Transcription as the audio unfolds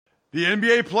The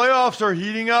NBA playoffs are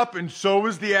heating up, and so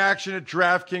is the action at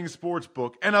DraftKings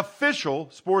Sportsbook, an official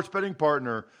sports betting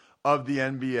partner of the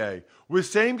NBA. With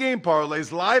same-game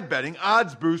parlays, live betting,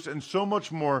 odds boosts, and so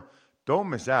much more, don't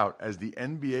miss out as the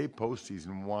NBA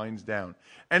postseason winds down.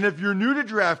 And if you're new to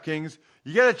DraftKings,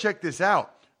 you got to check this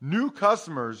out. New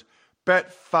customers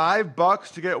bet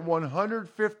 $5 to get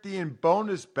 $150 in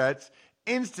bonus bets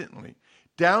instantly.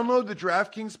 Download the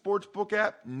DraftKings Sportsbook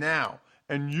app now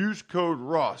and use code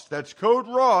ROSS. That's code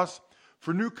ROSS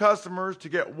for new customers to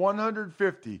get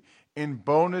 $150 in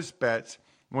bonus bets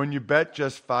when you bet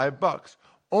just $5.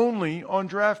 Only on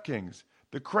DraftKings.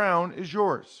 The crown is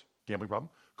yours. Gambling problem?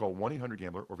 Call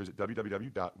 1-800-GAMBLER or visit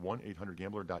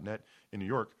www.1800gambler.net. In New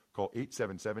York, call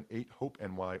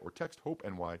 877-8-HOPE-NY or text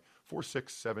HOPE-NY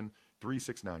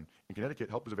 467-369. In Connecticut,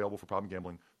 help is available for problem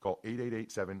gambling. Call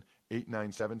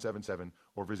 888-7-897-7777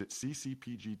 or visit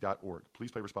ccpg.org.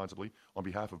 Please play responsibly on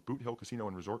behalf of Boot Hill Casino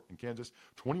and Resort in Kansas.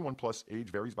 21 plus, age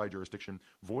varies by jurisdiction.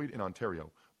 Void in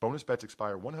Ontario. Bonus bets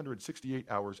expire 168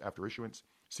 hours after issuance.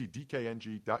 See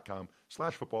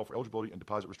dkng.com/football for eligibility and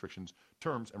deposit restrictions,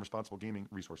 terms, and responsible gaming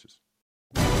resources.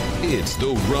 It's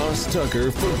the Ross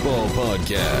Tucker Football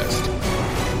Podcast.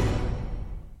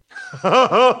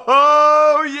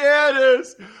 Oh, yeah, it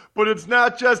is. But it's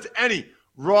not just any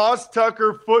Ross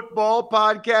Tucker Football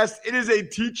Podcast. It is a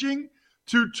teaching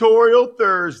tutorial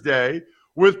Thursday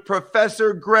with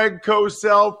Professor Greg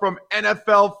Cosell from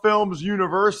NFL Films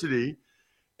University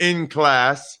in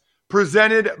class,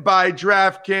 presented by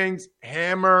DraftKings.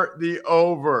 Hammer the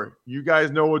over. You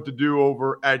guys know what to do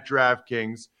over at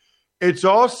DraftKings. It's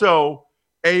also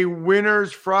a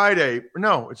Winners Friday.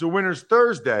 No, it's a Winners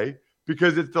Thursday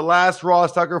because it's the last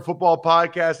Ross Tucker Football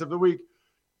Podcast of the week.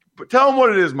 But tell them what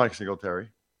it is, Mike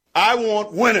Singletary. I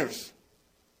want winners.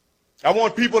 I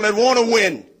want people that want to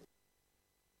win.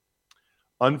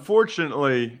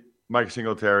 Unfortunately, Mike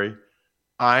Singletary,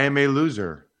 I am a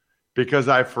loser because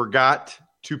I forgot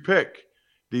to pick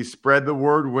the spread the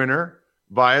word winner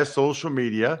via social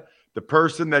media, the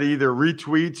person that either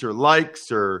retweets or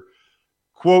likes or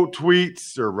quote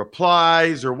tweets or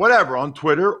replies or whatever on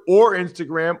Twitter or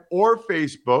Instagram or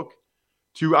Facebook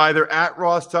to either at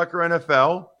Ross Tucker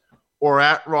NFL or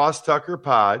at Ross Tucker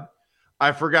Pod.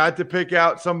 I forgot to pick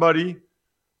out somebody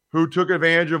who took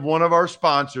advantage of one of our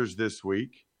sponsors this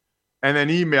week and then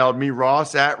emailed me,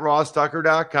 Ross at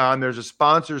RossTucker.com. There's a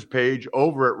sponsors page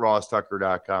over at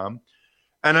RossTucker.com.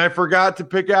 And I forgot to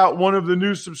pick out one of the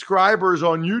new subscribers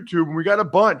on YouTube. And we got a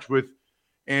bunch with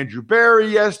Andrew Barry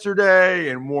yesterday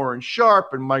and Warren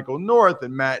Sharp and Michael North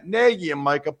and Matt Nagy and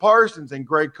Micah Parsons and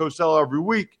Greg Cosell every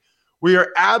week. We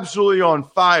are absolutely on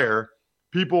fire.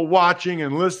 People watching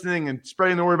and listening and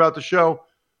spreading the word about the show.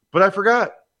 But I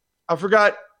forgot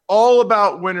all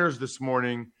about winners this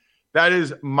morning. That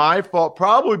is my fault,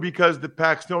 probably because the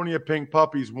Paxtonia Pink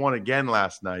Puppies won again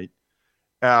last night.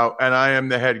 And I am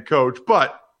the head coach.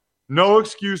 But no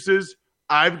excuses.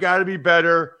 I've got to be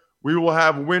better. We will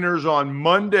have winners on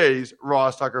Monday's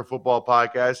Ross Tucker Football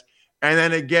Podcast. And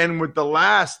then again with the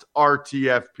last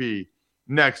RTFP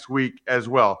next week as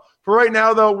well. For right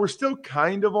now, though, we're still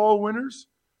kind of all winners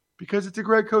because it's a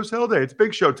Greg Cosell day. It's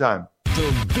Big Show time.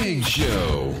 The Big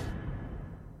Show.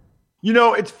 You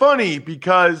know, it's funny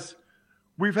because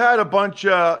we've had a bunch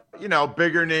of,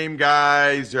 bigger name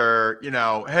guys or,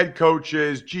 head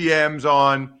coaches, GMs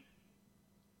on.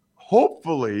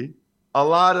 Hopefully, a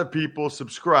lot of people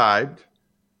subscribed,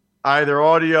 either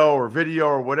audio or video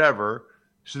or whatever,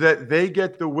 so that they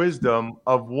get the wisdom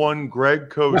of one Greg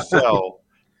Cosell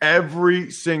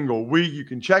every single week. You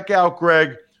can check out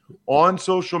Greg on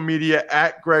social media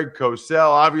at Greg Cosell.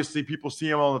 Obviously, people see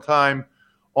him all the time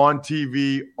on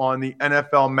TV on the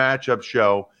NFL Matchup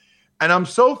Show. And I'm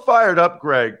so fired up,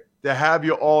 Greg, to have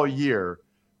you all year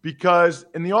because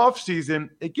in the offseason,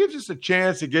 it gives us a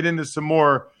chance to get into some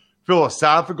more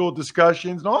philosophical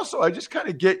discussions. And also, I just kind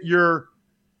of get your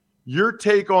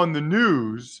take on the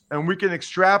news, and we can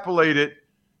extrapolate it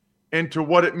into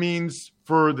what it means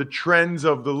for the trends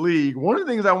of the league. One of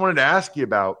the things I wanted to ask you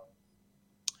about,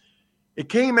 it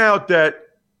came out that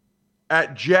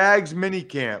at Jags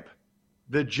minicamp,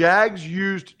 the Jags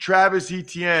used Travis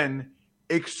Etienne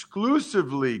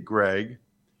exclusively, Greg,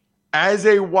 as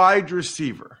a wide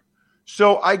receiver.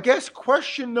 So I guess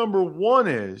question number one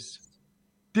is,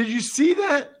 did you see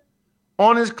that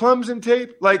on his Clemson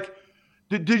tape? Like,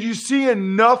 did you see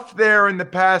enough there in the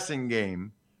passing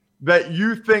game that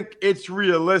you think it's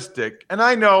realistic? And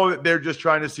I know that they're just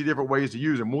trying to see different ways to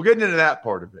use him. We'll get into that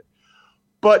part of it.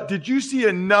 But did you see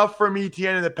enough from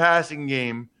Etienne in the passing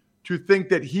game to think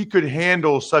that he could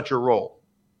handle such a role?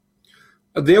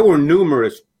 There were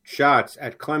numerous shots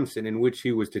at Clemson in which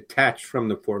he was detached from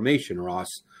the formation,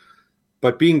 Ross.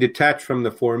 But being detached from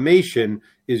the formation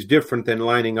is different than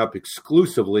lining up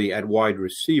exclusively at wide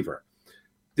receiver.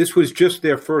 This was just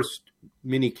their first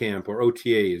minicamp or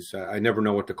OTAs. I never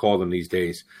know what to call them these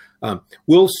days.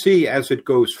 We'll see as it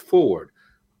goes forward.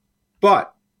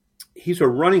 But he's a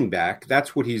running back.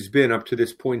 That's what he's been up to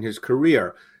this point in his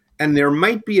career. And there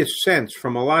might be a sense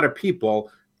from a lot of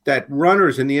people that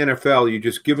runners in the NFL, you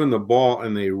just give them the ball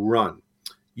and they run.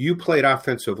 You played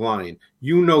offensive line.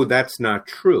 You know that's not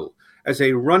true. As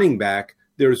a running back,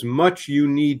 there's much you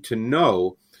need to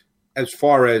know as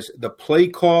far as the play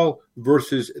call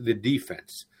versus the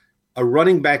defense. A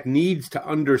running back needs to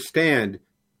understand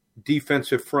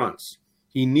defensive fronts.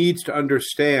 He needs to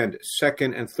understand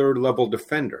second and third level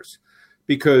defenders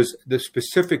because the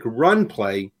specific run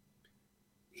play,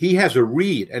 he has a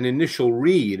read, an initial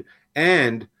read.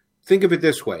 And think of it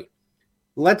this way.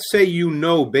 Let's say you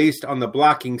know based on the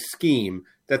blocking scheme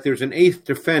that there's an eighth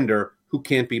defender who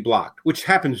can't be blocked, which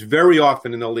happens very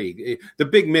often in the league. The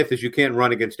big myth is you can't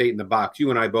run against 8 in the box. You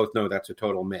and I both know that's a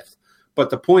total myth. But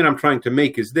the point I'm trying to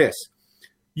make is this.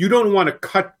 You don't want to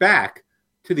cut back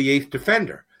to the 8th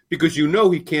defender because you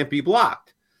know he can't be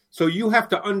blocked. So you have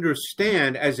to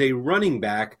understand as a running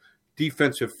back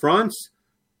defensive fronts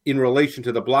in relation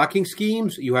to the blocking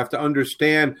schemes. You have to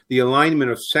understand the alignment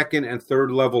of second and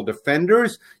third level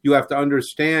defenders. You have to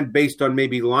understand based on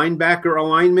maybe linebacker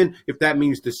alignment, if that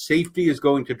means the safety is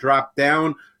going to drop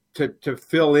down to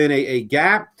fill in a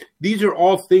gap. These are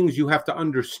all things you have to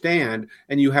understand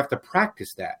and you have to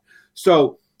practice that.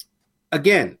 So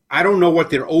again, I don't know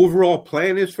what their overall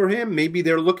plan is for him. Maybe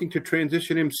they're looking to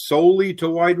transition him solely to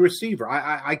wide receiver.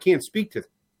 I can't speak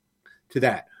to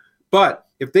that. But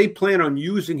if they plan on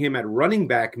using him at running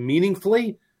back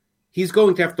meaningfully, he's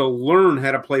going to have to learn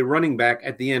how to play running back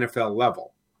at the NFL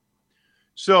level.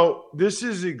 So this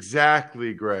is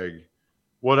exactly, Greg,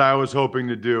 what I was hoping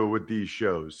to do with these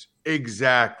shows.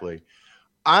 Exactly.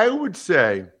 I would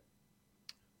say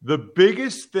the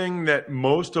biggest thing that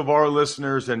most of our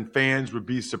listeners and fans would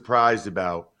be surprised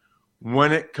about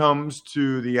when it comes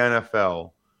to the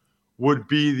NFL would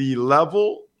be the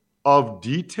level of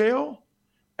detail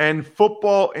and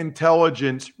football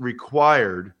intelligence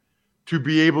required to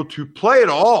be able to play it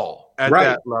all at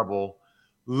that level,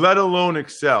 let alone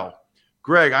excel.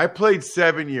 Greg, I played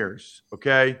 7 years,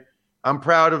 okay? I'm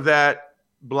proud of that,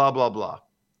 blah, blah, blah.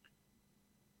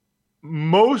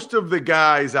 Most of the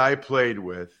guys I played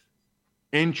with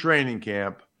in training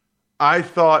camp, I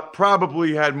thought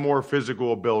probably had more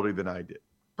physical ability than I did.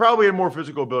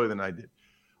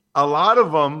 A lot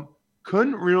of them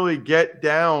couldn't really get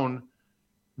down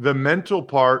the mental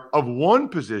part of one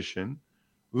position,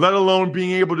 let alone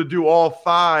being able to do all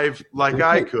 5 like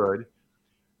I could.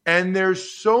 And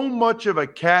there's so much of a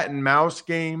cat and mouse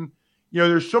game. You know,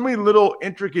 there's so many little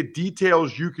intricate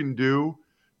details you can do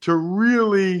to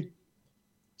really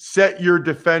set your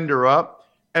defender up.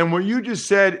 And what you just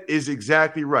said is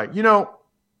exactly right. You know,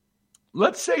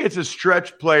 let's say it's a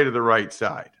stretch play to the right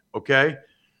side, okay?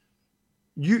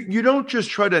 You don't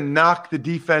just try to knock the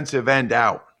defensive end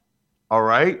out, all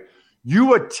right?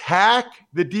 You attack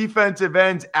the defensive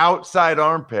end's outside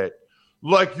armpit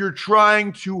like you're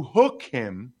trying to hook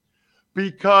him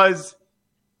because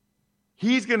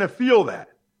he's going to feel that.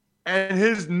 And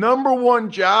his number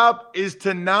one job is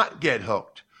to not get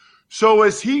hooked. So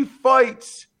as he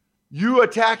fights you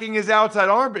attacking his outside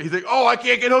armpit, he's like, oh, I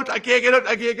can't get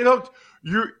hooked.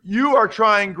 You are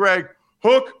trying, Greg,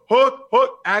 hook.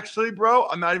 Actually, bro,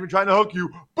 I'm not even trying to hook you.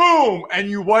 Boom. And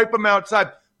you wipe him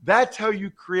outside. That's how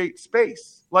you create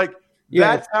space. Like,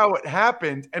 that's how it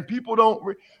happens. And people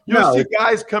don't, see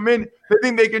guys come in, they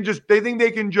think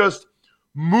they can just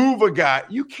move a guy.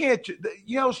 You can't,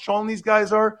 you know how strong these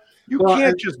guys are? You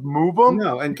can't just move them.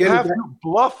 No, and you have to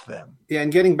bluff them. Yeah,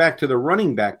 and getting back to the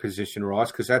running back position,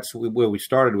 Ross, because that's where we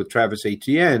started with Travis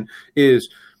Etienne, is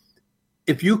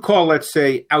if you call, let's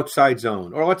say, outside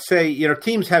zone, or let's say,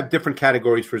 teams have different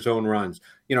categories for zone runs.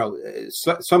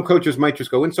 Some coaches might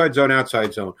just go inside zone,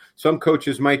 outside zone. Some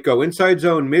coaches might go inside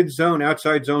zone, mid zone,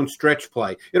 outside zone, stretch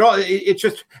play. It's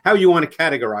just how you want to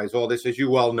categorize all this, as you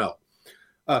well know.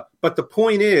 But the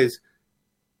point is,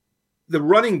 the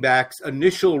running back's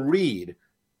initial read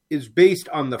is based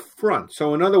on the front.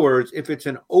 So in other words, if it's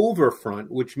an over front,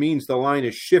 which means the line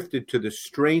is shifted to the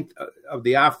strength of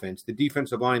the offense, the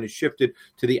defensive line is shifted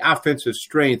to the offensive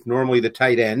strength, normally the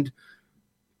tight end,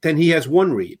 then he has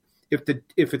one read. If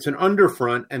it's an under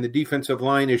front and the defensive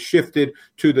line is shifted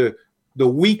to the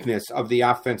weakness of the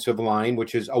offensive line,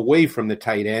 which is away from the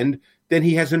tight end, then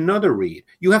he has another read.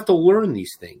 You have to learn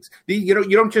these things. You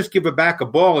don't just give a back a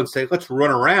ball and say, let's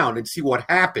run around and see what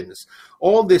happens.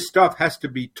 All this stuff has to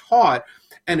be taught,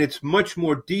 and it's much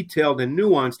more detailed and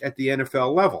nuanced at the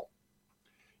NFL level.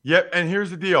 Yep, and here's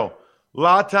the deal. A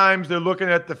lot of times they're looking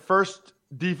at the first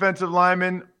defensive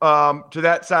lineman to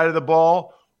that side of the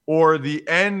ball or the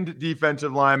end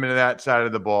defensive lineman to that side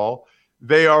of the ball.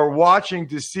 They are watching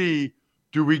to see,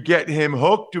 do we get him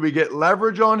hooked? Do we get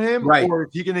leverage on him? Right. Or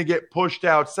is he going to get pushed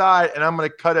outside and I'm going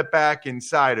to cut it back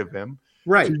inside of him?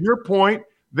 Right. To your point,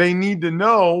 they need to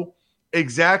know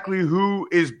exactly who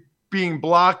is being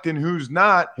blocked and who's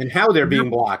not. And how they're being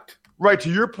blocked. Right. To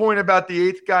your point about the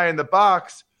eighth guy in the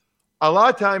box, a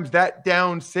lot of times that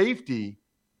down safety,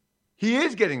 he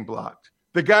is getting blocked.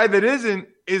 The guy that isn't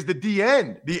is the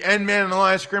end man in the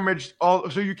line of scrimmage.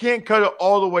 So you can't cut it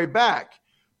all the way back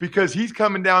because he's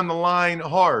coming down the line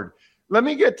hard. Let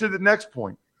me get to the next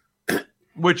point,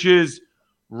 which is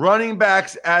running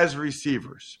backs as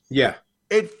receivers. Yeah.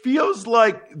 It feels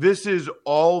like this is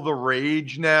all the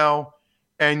rage now,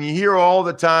 and you hear all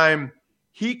the time,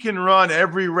 he can run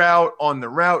every route on the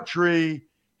route tree.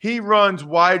 He runs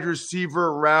wide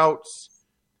receiver routes.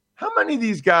 How many of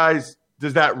these guys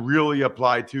does that really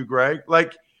apply to, Greg?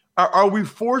 Like, are we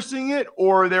forcing it,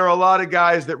 or are there a lot of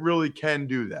guys that really can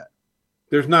do that?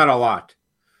 There's not a lot,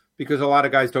 because a lot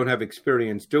of guys don't have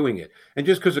experience doing it. And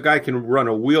just because a guy can run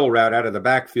a wheel route out of the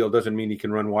backfield doesn't mean he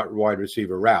can run wide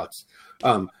receiver routes.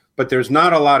 But there's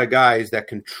not a lot of guys that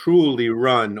can truly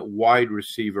run wide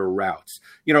receiver routes.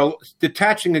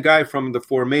 Detaching a guy from the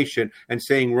formation and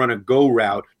saying run a go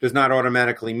route does not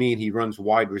automatically mean he runs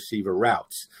wide receiver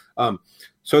routes.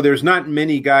 So there's not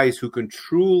many guys who can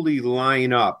truly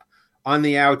line up on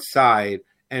the outside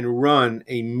and run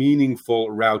a meaningful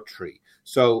route tree.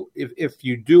 So if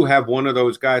you do have one of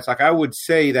those guys, like I would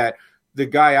say that the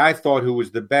guy I thought who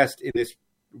was the best in this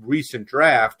recent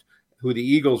draft, who the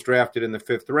Eagles drafted in the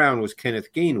 5th round, was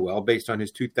Kenneth Gainwell, based on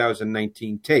his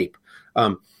 2019 tape,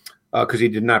 because he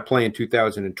did not play in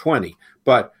 2020.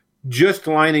 But just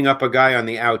lining up a guy on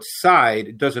the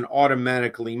outside doesn't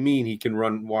automatically mean he can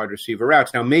run wide receiver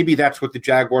routes. Now, maybe that's what the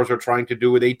Jaguars are trying to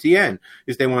do with ATN,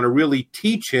 is they want to really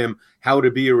teach him how to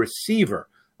be a receiver.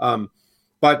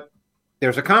 But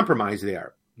there's a compromise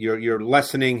there. You're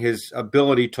lessening his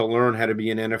ability to learn how to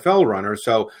be an NFL runner.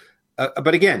 So,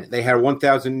 but again, they had a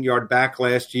 1,000-yard back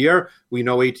last year. We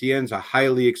know ATN's a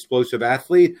highly explosive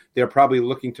athlete. They're probably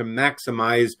looking to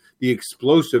maximize the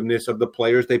explosiveness of the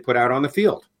players they put out on the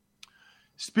field.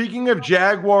 Speaking of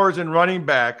Jaguars and running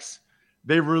backs,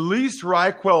 they released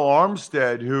Raquel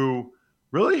Armstead, who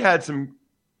really had some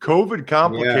COVID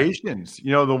complications.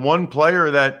 Yeah. The one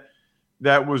player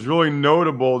that was really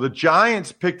notable, the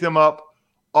Giants picked him up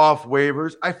off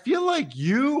waivers. I feel like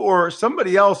you or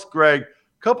somebody else, Greg,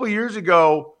 a couple of years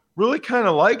ago really kind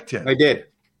of liked him. I did.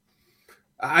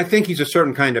 I think he's a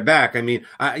certain kind of back. I mean,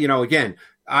 again,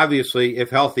 obviously,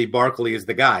 if healthy, Barkley is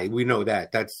the guy. We know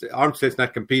that. Armstead's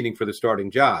not competing for the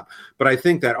starting job. But I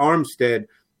think that Armstead,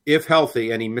 if healthy,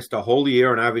 and he missed a whole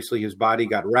year, and obviously his body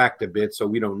got racked a bit, so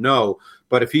we don't know.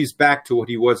 But if he's back to what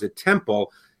he was at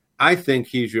Temple, I think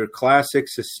he's your classic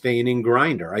sustaining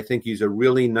grinder. I think he's a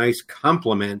really nice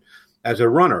complement as a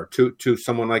runner to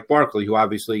someone like Barkley, who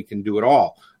obviously can do it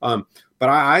all. But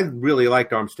I really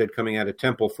liked Armstead coming out of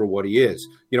Temple for what he is.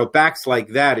 Backs like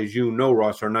that, as you know,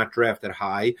 Ross, are not drafted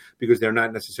high because they're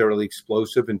not necessarily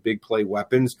explosive and big play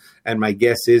weapons. And my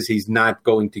guess is he's not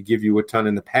going to give you a ton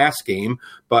in the pass game,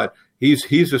 but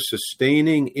he's a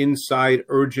sustaining, inside,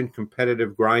 urgent,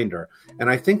 competitive grinder. And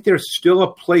I think there's still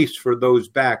a place for those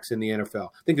backs in the NFL.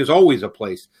 I think there's always a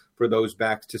place for those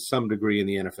backs to some degree in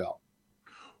the NFL.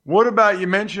 What about, you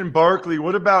mentioned Barkley,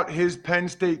 what about his Penn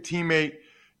State teammate,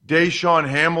 Deshaun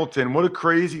Hamilton? What a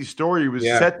crazy story. He was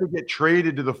set to get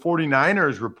traded to the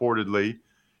 49ers, reportedly, and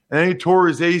then he tore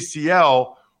his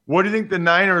ACL. What do you think the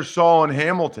Niners saw in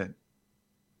Hamilton?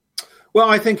 Well,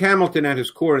 I think Hamilton at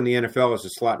his core in the NFL is a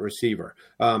slot receiver.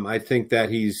 I think that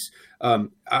he's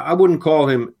I wouldn't call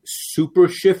him super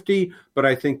shifty, but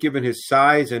I think given his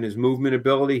size and his movement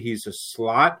ability, he's a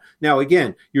slot. Now,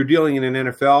 again, you're dealing in an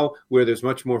NFL where there's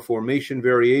much more formation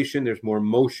variation. There's more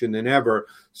motion than ever.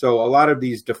 So a lot of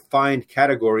these defined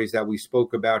categories that we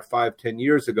spoke about 5-10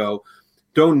 years ago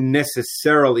don't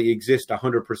necessarily exist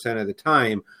 100% of the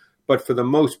time. But for the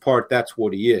most part, that's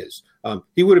what he is.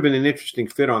 He would have been an interesting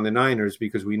fit on the Niners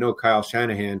because we know Kyle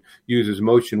Shanahan uses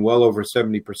motion well over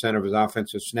 70% of his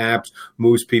offensive snaps,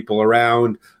 moves people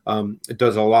around,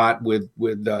 does a lot with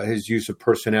his use of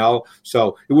personnel.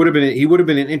 So he would have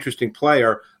been an interesting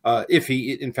player if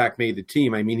he in fact made the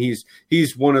team. I mean,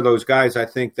 he's one of those guys I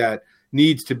think that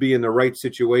needs to be in the right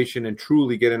situation and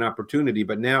truly get an opportunity.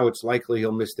 But now it's likely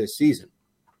he'll miss this season.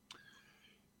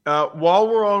 While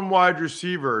we're on wide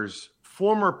receivers,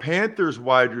 former Panthers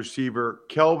wide receiver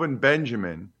Kelvin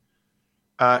Benjamin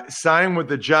signed with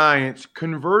the Giants,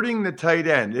 converting the tight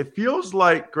end. It feels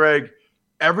like, Greg,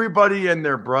 everybody and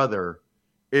their brother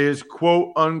is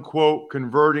quote unquote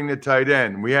converting the tight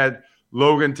end. We had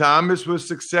Logan Thomas with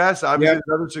success, obviously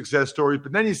other success stories,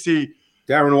 but then you see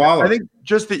Darren Waller. I think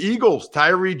just the Eagles,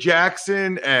 Tyree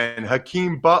Jackson and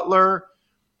Hakeem Butler.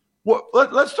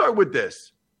 Let's start with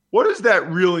this. What does that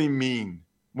really mean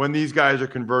when these guys are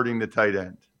converting the tight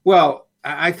end? Well,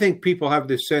 I think people have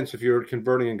this sense if you're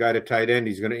converting a guy to tight end,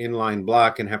 he's going to inline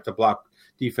block and have to block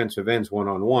defensive ends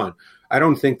one-on-one. I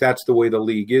don't think that's the way the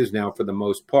league is now for the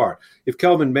most part. If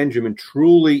Kelvin Benjamin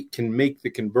truly can make the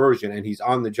conversion and he's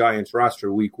on the Giants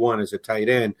roster week one as a tight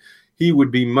end, he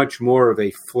would be much more of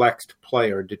a flexed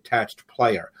player, detached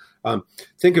player.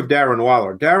 Think of Darren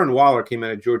Waller. Darren Waller came out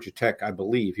of Georgia Tech, I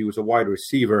believe. He was a wide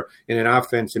receiver in an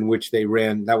offense in which they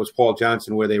ran, that was Paul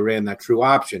Johnson, where they ran that true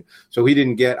option. So he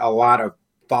didn't get a lot of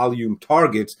volume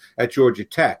targets at Georgia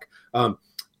Tech.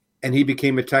 And he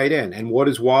became a tight end. And what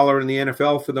is Waller in the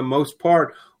NFL for the most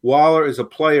part? Waller is a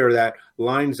player that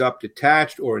lines up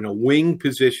detached or in a wing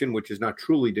position, which is not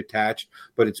truly detached,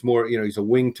 but it's more, he's a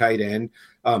wing tight end.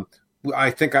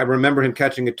 I think I remember him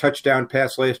catching a touchdown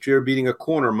pass last year, beating a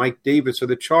corner, Mike Davis of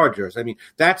the Chargers. I mean,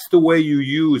 that's the way you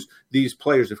use these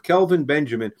players. If Kelvin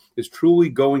Benjamin is truly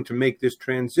going to make this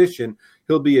transition,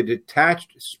 he'll be a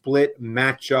detached, split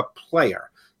matchup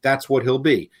player. That's what he'll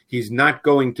be. He's not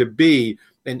going to be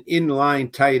an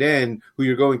inline tight end who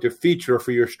you're going to feature for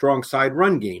your strong side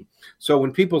run game. So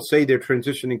when people say they're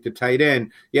transitioning to tight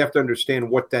end, you have to understand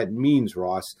what that means,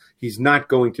 Ross. He's not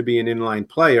going to be an inline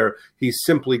player. He's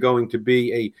simply going to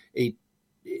be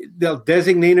they'll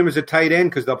designate him as a tight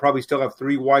end because they'll probably still have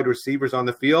 3 wide receivers on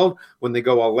the field when they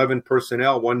go 11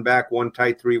 personnel, 1 back, 1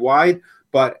 tight, 3 wide,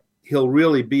 but he'll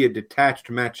really be a detached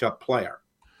matchup player.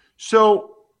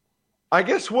 So I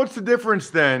guess what's the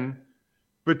difference then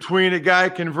between a guy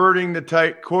converting the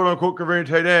tight, quote unquote,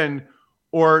 converting tight end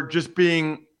or just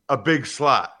being a big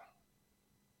slot?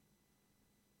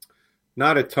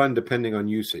 Not a ton, depending on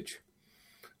usage.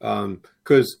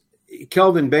 Because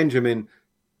Kelvin Benjamin,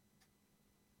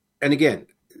 and again,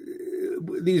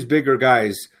 these bigger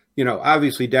guys,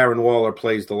 obviously Darren Waller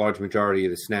plays the large majority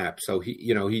of the snaps. So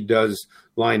he does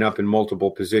line up in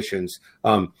multiple positions.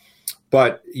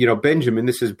 But Benjamin,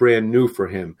 this is brand new for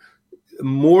him.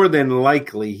 More than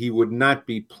likely, he would not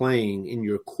be playing in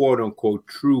your quote-unquote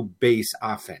true base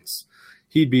offense.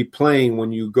 He'd be playing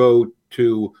when you go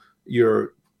to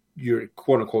your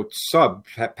quote-unquote sub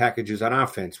packages on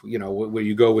offense, where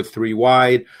you go with 3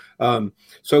 wide.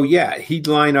 So, he'd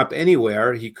line up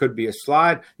anywhere. He could be a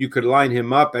slot. You could line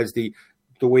him up as the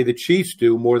way the Chiefs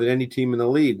do more than any team in the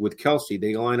league with Kelsey.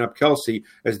 They line up Kelsey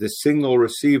as the single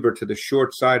receiver to the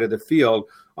short side of the field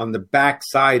on the back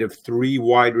side of 3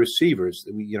 wide receivers.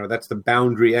 That's the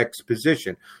boundary X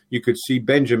position. You could see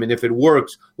Benjamin, if it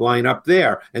works, line up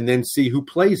there and then see who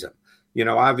plays him.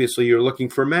 Obviously you're looking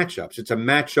for matchups. It's a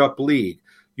matchup league.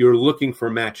 You're looking for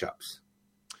matchups.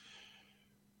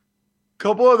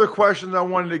 Couple other questions I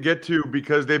wanted to get to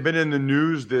because they've been in the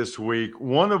news this week,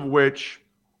 one of which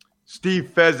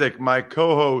Steve Fezzik, my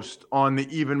co-host on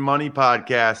the Even Money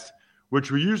podcast,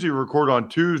 which we usually record on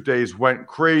Tuesdays, went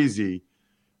crazy.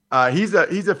 He's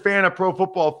a fan of Pro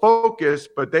Football Focus,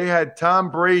 but they had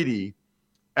Tom Brady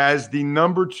as the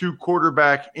number 2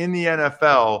 quarterback in the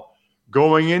NFL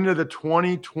going into the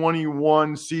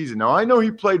 2021 season. Now, I know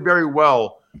he played very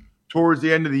well towards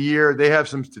the end of the year. They have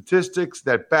some statistics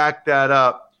that back that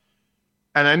up.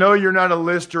 And I know you're not a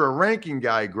list or a ranking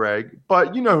guy, Greg,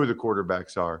 but you know who the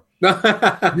quarterbacks are.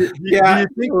 Do you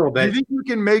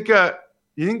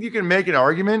think you can make an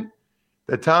argument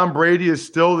that Tom Brady is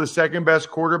still the second best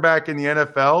quarterback in the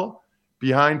NFL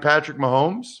behind Patrick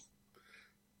Mahomes?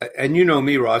 And you know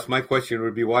me, Ross, my question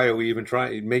would be, why are we even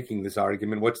making this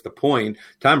argument? What's the point?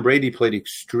 Tom Brady played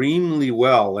extremely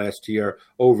well last year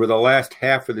over the last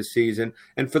half of the season.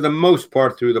 And for the most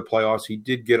part through the playoffs, he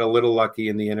did get a little lucky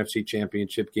in the NFC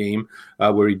Championship game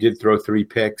where he did throw 3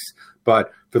 picks.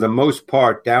 But for the most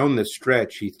part, down the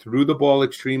stretch, he threw the ball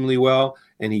extremely well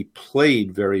and he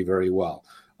played very, very well.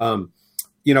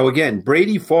 Again,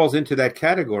 Brady falls into that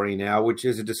category now, which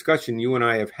is a discussion you and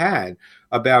I have had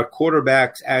about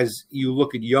quarterbacks. As you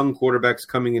look at young quarterbacks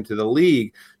coming into the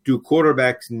league, do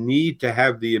quarterbacks need to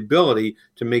have the ability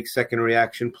to make second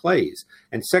reaction plays?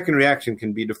 And second reaction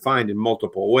can be defined in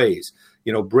multiple ways.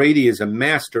 Brady is a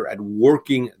master at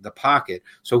working the pocket,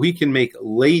 so he can make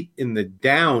late in the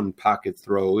down pocket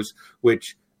throws,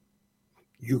 which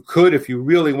you could, if you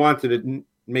really wanted to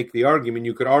make the argument,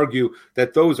 you could argue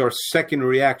that those are second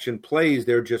reaction plays.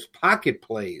 They're just pocket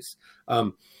plays.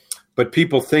 But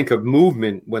people think of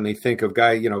movement when they think of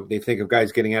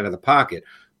guys getting out of the pocket.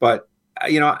 But,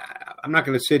 I'm not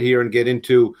going to sit here and get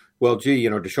into, well, gee,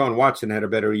 Deshaun Watson had a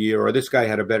better year or this guy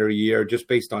had a better year just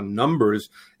based on numbers.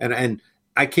 And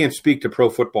I can't speak to Pro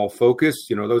Football Focus.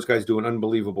 Those guys do an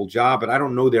unbelievable job, but I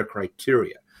don't know their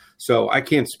criteria. So I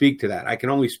can't speak to that. I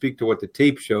can only speak to what the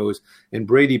tape shows. And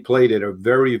Brady played at a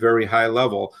very, very high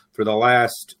level for the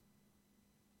last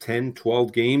 10,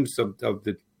 12 games of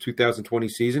the 2020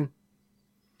 season.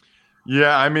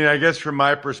 Yeah, I guess from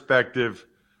my perspective,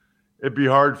 it'd be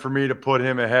hard for me to put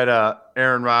him ahead of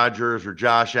Aaron Rodgers or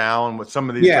Josh Allen, what some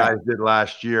of these guys did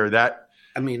last year.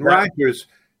 Rodgers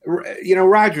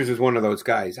is one of those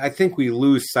guys. I think we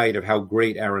lose sight of how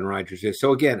great Aaron Rodgers is.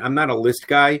 So again, I'm not a list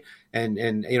guy, and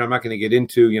I'm not going to get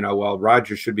into,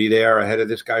 Rodgers should be there ahead of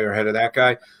this guy or ahead of that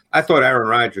guy. I thought Aaron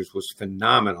Rodgers was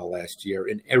phenomenal last year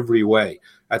in every way.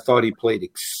 I thought he played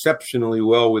exceptionally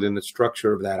well within the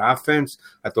structure of that offense.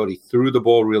 I thought he threw the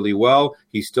ball really well.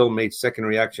 He still made second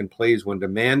reaction plays when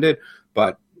demanded.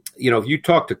 But, if you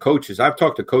talk to coaches, I've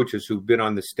talked to coaches who've been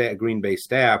on the Green Bay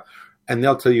staff, and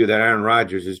they'll tell you that Aaron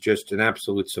Rodgers is just an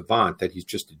absolute savant, that he's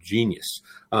just a genius.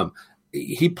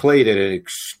 He played at an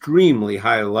extremely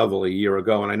high level a year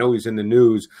ago, and I know he's in the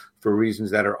news for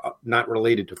reasons that are not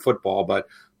related to football, but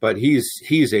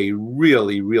he's a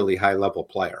really, really high-level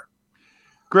player.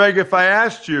 Greg, if I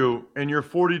asked you in your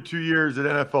 42 years at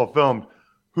NFL Film,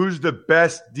 who's the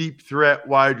best deep threat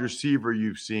wide receiver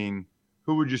you've seen,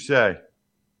 who would you say?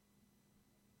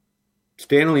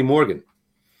 Stanley Morgan.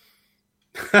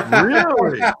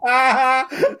 Really? I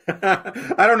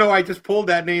don't know. I just pulled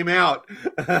that name out.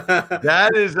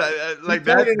 That is that's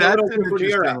an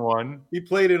interesting one. He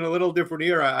played in a little different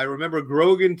era. I remember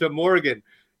Grogan to Morgan.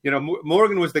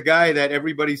 Morgan was the guy that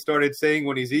everybody started saying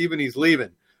when he's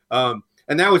leaving.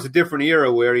 And that was a different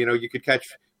era where, he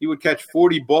would catch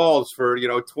 40 balls for,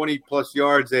 20 plus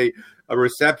yards a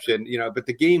reception, but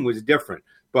the game was different.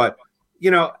 But,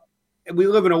 we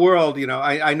live in a world,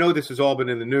 I know this has all been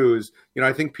in the news.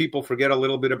 I think people forget a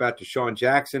little bit about Deshaun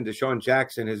Jackson. Deshaun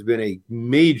Jackson has been a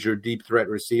major deep threat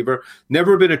receiver,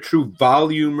 never been a true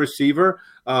volume receiver.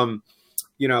 The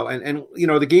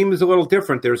game is a little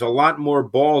different. There's a lot more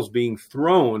balls being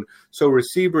thrown. So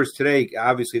receivers today,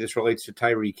 obviously this relates to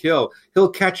Tyreek Hill, he'll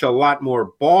catch a lot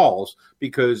more balls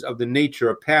because of the nature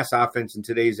of pass offense in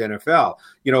today's NFL.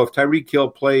 If Tyreek Hill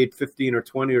played 15 or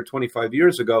 20 or 25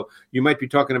 years ago, you might be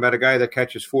talking about a guy that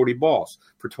catches 40 balls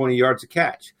for 20 yards a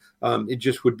catch.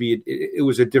 It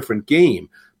was a different game.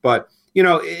 But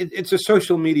it's a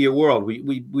social media world.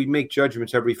 We make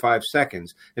judgments every 5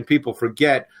 seconds, and people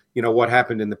forget, what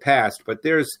happened in the past. But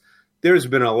there's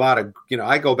been a lot of,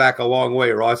 I go back a long way,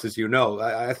 Ross, as you know.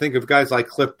 I think of guys like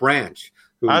Cliff Branch.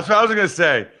 That's what I was going to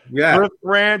say. Yeah. Cliff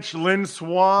Branch, Lynn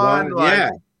Swann.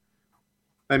 Yeah.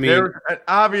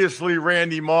 Obviously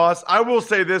Randy Moss. I will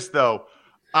say this, though.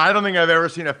 I don't think I've ever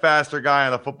seen a faster guy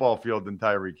on a football field than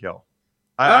Tyreek Hill.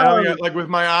 I don't think, with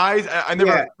my eyes, I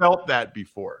never felt that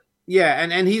before. Yeah,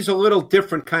 and he's a little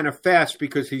different kind of fast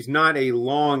because he's not a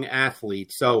long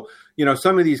athlete. So,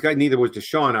 some of these guys, neither was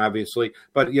Deshaun, obviously,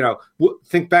 but,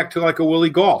 think back to like a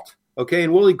Willie Gault, okay?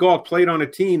 And Willie Gault played on a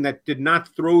team that did not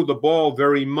throw the ball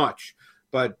very much,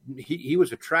 but he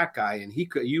was a track guy, and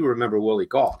you remember Willie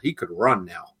Gault. He could run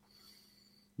now.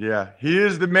 Yeah, he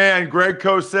is the man, Greg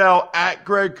Cosell, at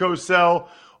Greg Cosell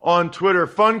on Twitter.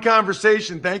 Fun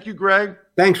conversation. Thank you, Greg.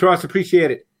 Thanks, Ross.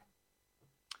 Appreciate it.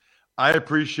 I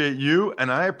appreciate you, and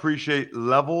I appreciate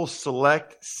Level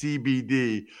Select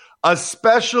CBD,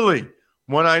 especially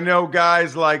when I know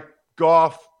guys like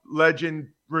golf legend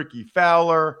Ricky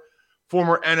Fowler,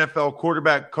 former NFL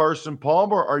quarterback Carson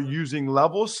Palmer are using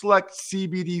Level Select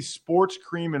CBD sports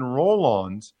cream and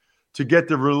roll-ons to get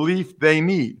the relief they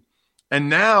need. And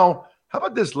now, how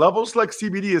about this? Level Select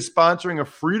CBD is sponsoring a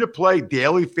free-to-play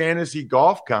daily fantasy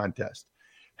golf contest.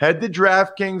 Head to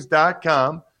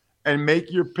DraftKings.com and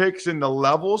make your picks in the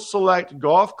Level Select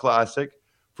Golf Classic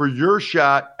for your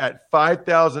shot at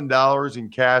 $5,000 in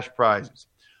cash prizes.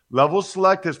 Level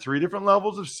Select has 3 different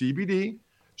levels of CBD,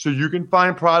 so you can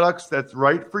find products that's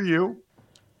right for you.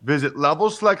 Visit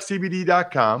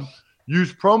LevelSelectCBD.com.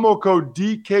 Use promo code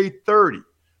DK30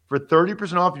 for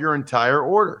 30% off your entire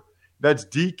order. That's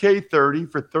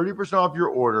DK30 for 30% off your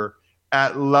order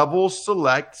at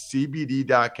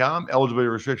LevelSelectCBD.com. Eligibility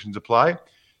restrictions apply.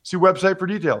 See website for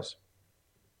details.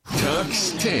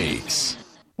 Tux Takes.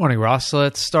 Morning, Ross.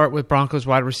 Let's start with Broncos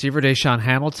wide receiver Deshaun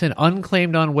Hamilton,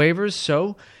 unclaimed on waivers,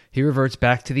 so he reverts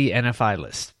back to the NFI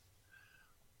list.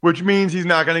 Which means he's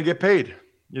not going to get paid.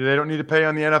 They don't need to pay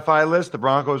on the NFI list. The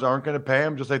Broncos aren't going to pay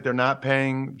him, just like they're not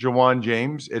paying Jawan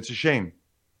James. It's a shame.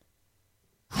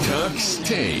 Tuck's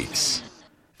Takes.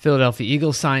 Philadelphia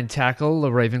Eagles signed tackle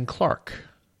LaRaven Clark.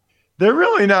 They're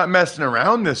really not messing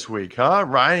around this week, huh?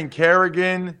 Ryan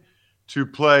Kerrigan to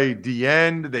play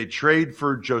D-end. They trade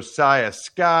for Josiah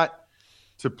Scott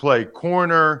to play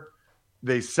corner.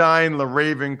 They sign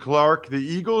LaRaven Clark. The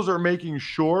Eagles are making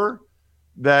sure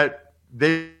that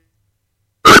they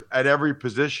at every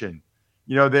position.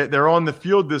 They're on the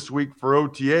field this week for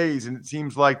OTAs, and it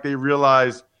seems like they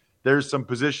realize there's some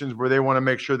positions where they want to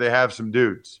make sure they have some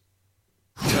dudes.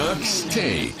 Tuck's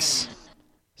Takes.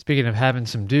 Speaking of having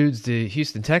some dudes, the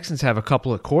Houston Texans have a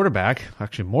couple at quarterback,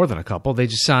 actually more than a couple. They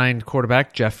just signed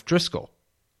quarterback Jeff Driscoll.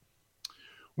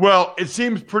 Well, it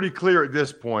seems pretty clear at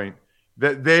this point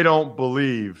that they don't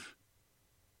believe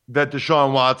that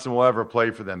Deshaun Watson will ever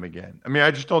play for them again. I mean,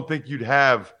 I just don't think you'd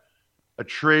have a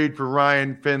trade for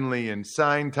Ryan Finley and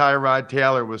sign Tyrod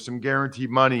Taylor with some guaranteed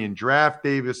money and draft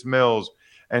Davis Mills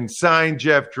and sign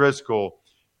Jeff Driscoll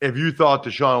if you thought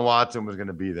Deshaun Watson was going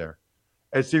to be there.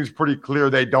 It seems pretty clear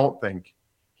they don't think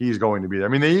he's going to be there. I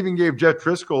mean, they even gave Jeff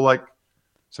Driscoll like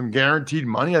some guaranteed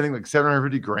money, I think like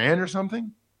 $750,000 or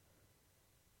something.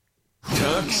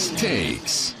 Tuck's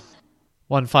Takes.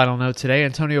 One final note today,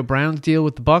 Antonio Brown's deal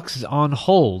with the Bucs is on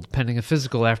hold pending a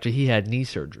physical after he had knee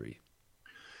surgery.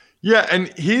 Yeah,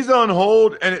 and he's on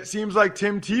hold, and it seems like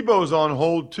Tim Tebow's on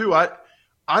hold too. I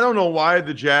don't know why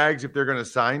the Jags, if they're going to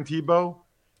sign Tebow,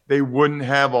 they wouldn't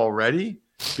have already,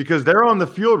 because they're on the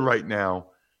field right now.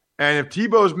 And if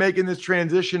Tebow's making this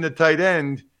transition to tight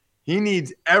end, he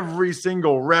needs every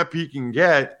single rep he can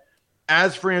get.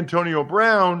 As for Antonio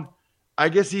Brown, I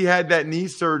guess he had that knee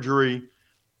surgery,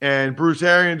 and Bruce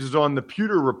Arians is on the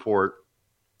Pewter Report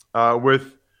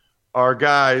with our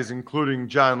guys, including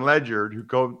John Ledyard, who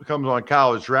comes on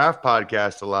College Draft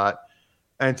Podcast a lot,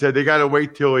 and said they got to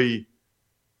wait till he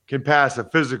can pass a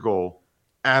physical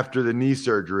after the knee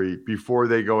surgery before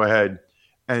they go ahead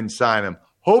and sign him.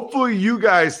 Hopefully you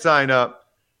guys sign up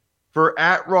for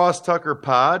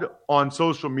 @RossTuckerPod on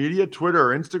social media,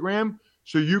 Twitter or Instagram,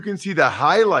 so you can see the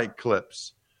highlight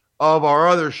clips of our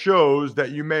other shows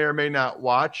that you may or may not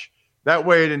watch. That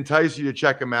way it entices you to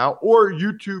check them out. Or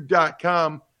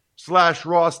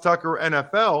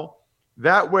youtube.com/RossTuckerNFL.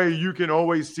 That way you can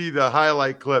always see the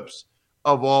highlight clips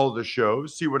of all the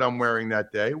shows, see what I'm wearing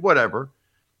that day, whatever.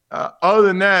 Other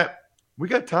than that, we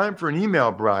got time for an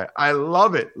email, Bri. I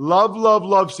love it.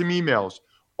 Love some emails.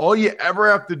 All you ever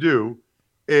have to do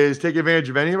is take advantage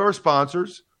of any of our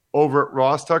sponsors over at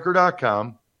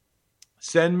RossTucker.com.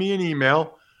 Send me an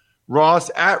email,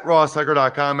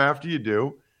 Ross@RossTucker.com after you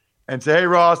do, and say, hey,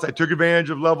 Ross, I took advantage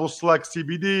of Level Select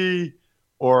CBD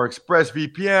or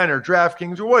ExpressVPN or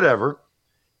DraftKings or whatever,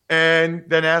 and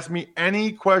then ask me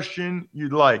any question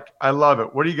you'd like. I love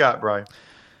it. What do you got, Brian?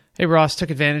 Hey, Ross, took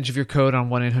advantage of your code on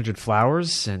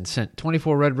 1-800-FLOWERS and sent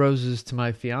 24 red roses to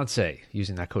my fiance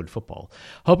using that code football.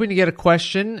 Hoping to get a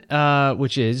question,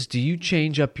 which is, do you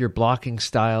change up your blocking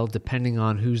style depending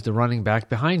on who's the running back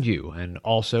behind you? And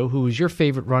also, who is your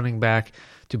favorite running back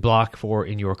to block for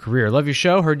in your career? Love your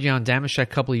show. Heard you on Damashek a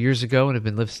couple of years ago and have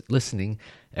been listening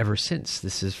ever since.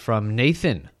 This is from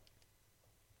Nathan.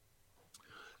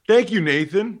 Thank you,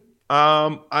 Nathan.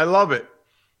 I love it.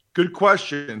 Good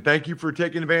question. Thank you for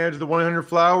taking advantage of the 100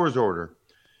 Flowers order.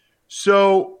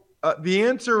 So the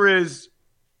answer is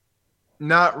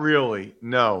not really,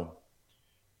 no.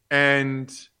 And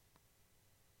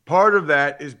part of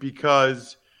that is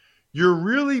because you're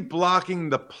really blocking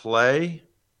the play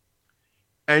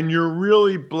and you're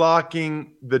really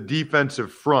blocking the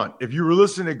defensive front. If you were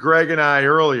listening to Greg and I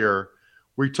earlier,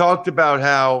 we talked about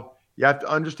how you have to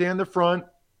understand the front,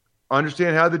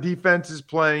 understand how the defense is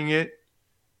playing it,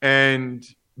 and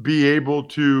be able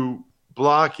to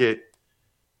block it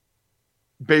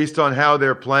based on how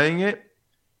they're playing it.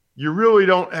 You really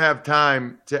don't have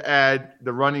time to add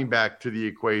the running back to the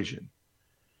equation.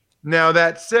 Now,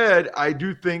 that said, I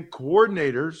do think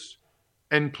coordinators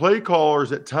and play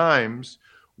callers at times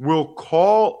will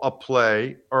call a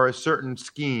play or a certain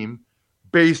scheme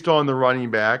based on the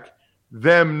running back,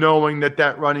 them knowing that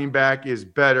that running back is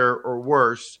better or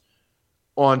worse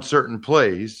on certain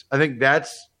plays. I think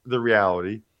that's the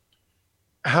reality.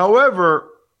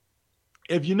 However,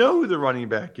 if you know who the running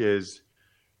back is,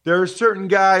 there are certain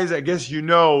guys, I guess you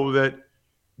know, that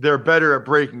they're better at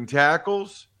breaking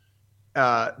tackles.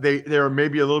 They're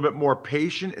maybe a little bit more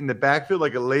patient in the backfield,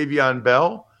 like a Le'Veon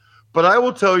Bell. But I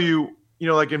will tell you,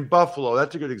 like in Buffalo,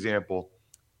 that's a good example.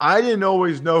 I didn't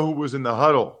always know who was in the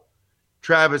huddle,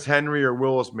 Travis Henry or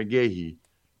Willis McGahee,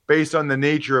 based on the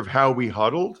nature of how we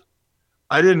huddled.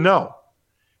 I didn't know.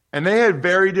 And they had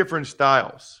very different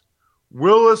styles.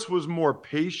 Willis was more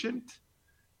patient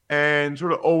and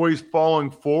sort of always falling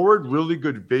forward, really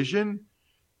good vision.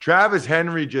 Travis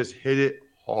Henry just hit it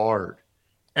hard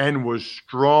and was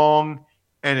strong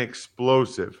and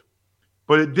explosive.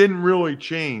 But it didn't really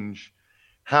change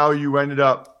how you ended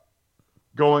up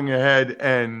going ahead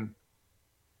and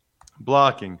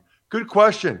blocking. Good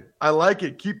question. I like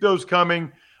it. Keep those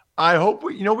coming. I hope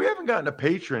we haven't gotten a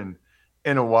patron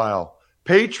in a while.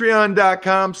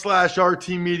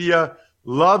 Patreon.com/RTmedia.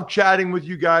 Love chatting with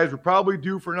you guys. We're probably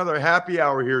due for another happy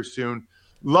hour here soon.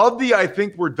 Love the I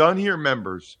think we're done here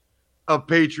members of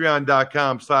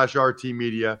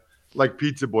Patreon.com/RTmedia, like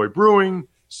Pizza Boy Brewing,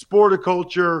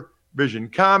 Sporticulture, Vision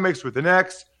Comics with an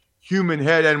X,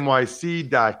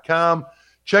 HumanHeadNYC.com.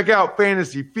 Check out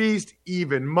Fantasy Feast,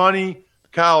 Even Money,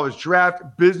 College Draft,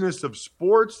 Business of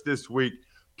Sports this week.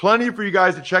 Plenty for you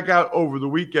guys to check out over the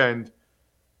weekend.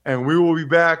 And we will be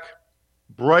back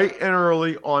bright and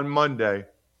early on Monday.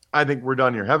 I think we're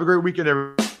done here. Have a great weekend,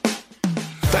 everybody.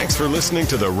 Thanks for listening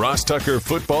to the Ross Tucker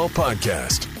Football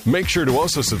Podcast. Make sure to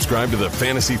also subscribe to the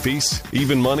Fantasy Feast,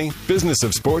 Even Money, Business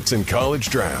of Sports, and College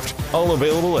Draft. All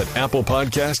available at Apple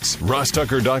Podcasts,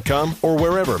 RossTucker.com, or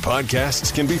wherever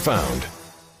podcasts can be found.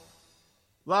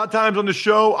 A lot of times on the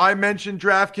show, I mentioned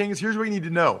DraftKings. Here's what you need to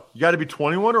know. You got to be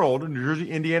 21 or older, New Jersey,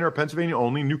 Indiana, or Pennsylvania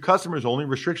only. New customers only.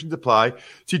 Restrictions apply.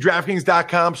 See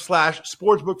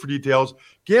DraftKings.com/sportsbook for details.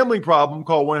 Gambling problem,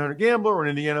 call 1-800-GAMBLER, or in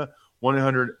Indiana,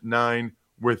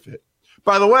 1-800-9-WITH-IT.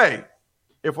 By the way,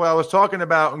 if what I was talking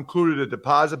about included a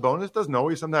deposit bonus, doesn't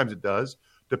always, sometimes it does.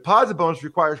 Deposit bonus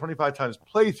requires 25 times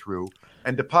playthrough,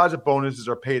 and deposit bonuses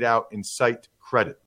are paid out in site credit.